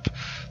rounding up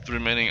the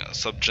remaining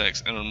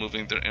subjects and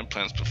removing their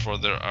implants before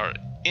there are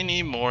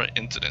any more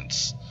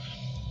incidents.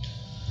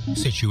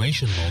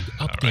 Situation log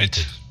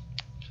updated.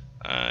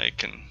 Alright. I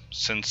can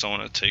send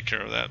someone to take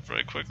care of that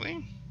very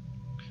quickly.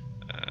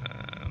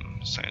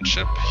 Science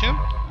ship him.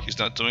 He's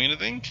not doing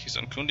anything. He's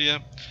on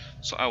Kundia.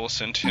 So I will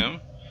send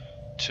him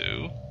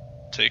to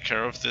take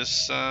care of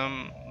this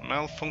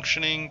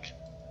malfunctioning.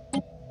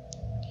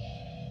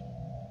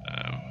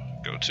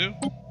 Go to.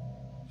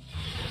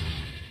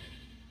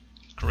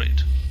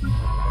 Great.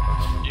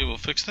 You will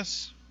fix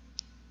this?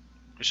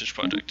 Research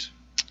project.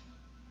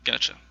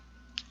 Gotcha.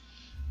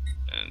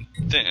 And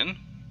then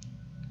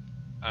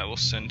I will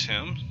send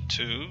him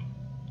to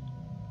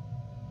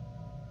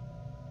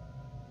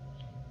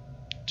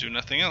do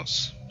nothing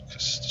else,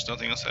 because there's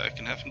nothing else that I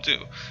can have him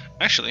do.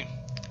 Actually,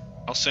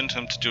 I'll send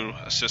him to do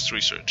assist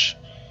research.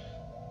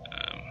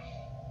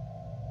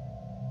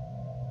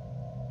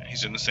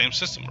 He's in the same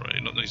system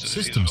already. No,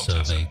 System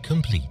survey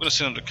complete. I'm going to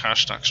send him to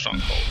Karstock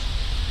Stronghold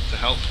to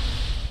help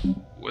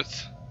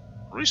with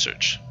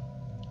research.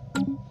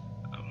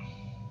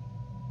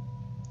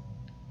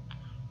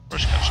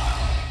 Where's Karstock?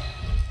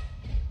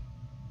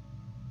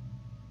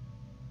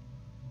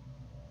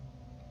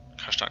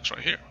 Karstock's right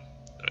here.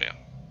 There we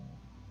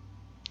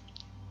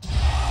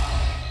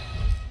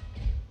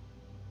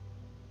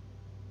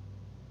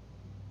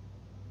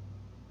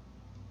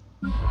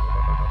go.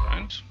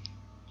 And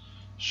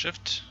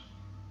shift.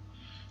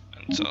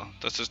 And so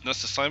that's his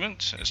next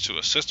assignment, is to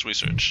assist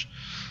research.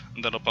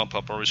 And that'll bump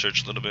up our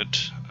research a little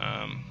bit.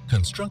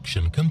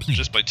 Construction complete.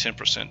 Just by 10%.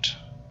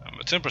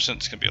 But 10% is going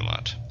to be a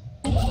lot.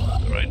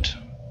 Right.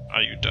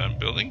 Are you done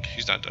building?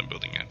 He's not done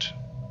building yet.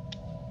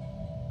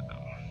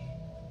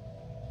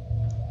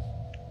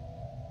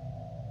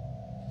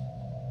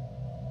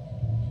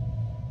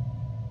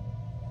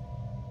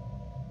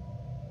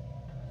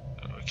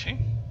 Okay.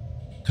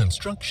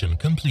 Construction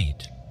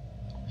complete.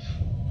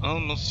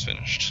 Almost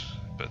finished.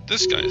 But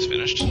this guy is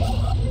finished.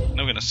 Now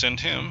we're going to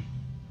send him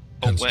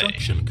away.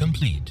 Construction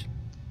complete.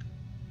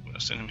 I'm going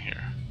to send him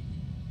here.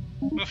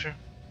 Move here.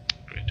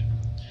 Great.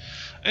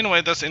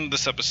 Anyway, that's the end of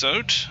this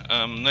episode.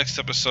 Next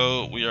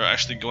episode, we are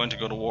actually going to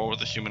go to war with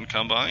the human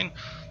combine.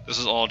 This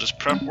is all just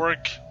prep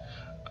work.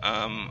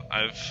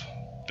 I've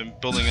been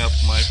building up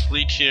my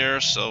fleet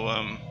here, so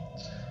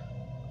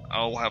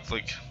I'll have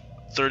like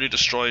 30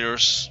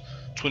 destroyers,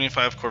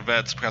 25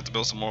 corvettes. We have to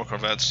build some more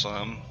corvettes.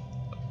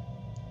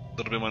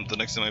 That'll be the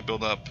next thing I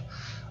build up.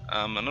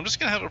 And I'm just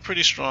gonna have a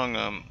pretty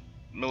strong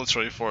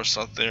military force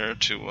out there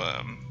to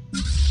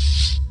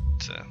just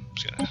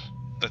gonna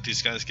let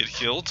these guys get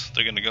killed.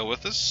 They're gonna go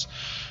with us,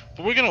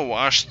 but we're gonna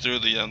wash through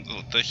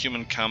the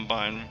human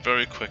combine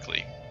very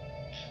quickly.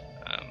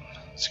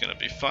 It's gonna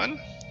be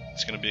fun.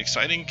 It's gonna be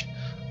exciting,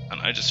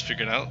 and I just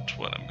figured out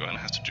what I'm going to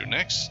have to do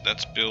next.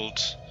 That's build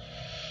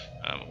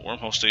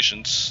wormhole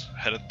stations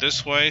headed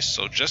this way,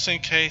 so just in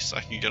case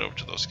I can get over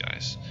to those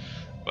guys.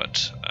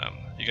 But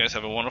you guys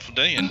have a wonderful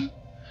day, and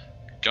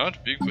God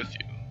be with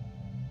you.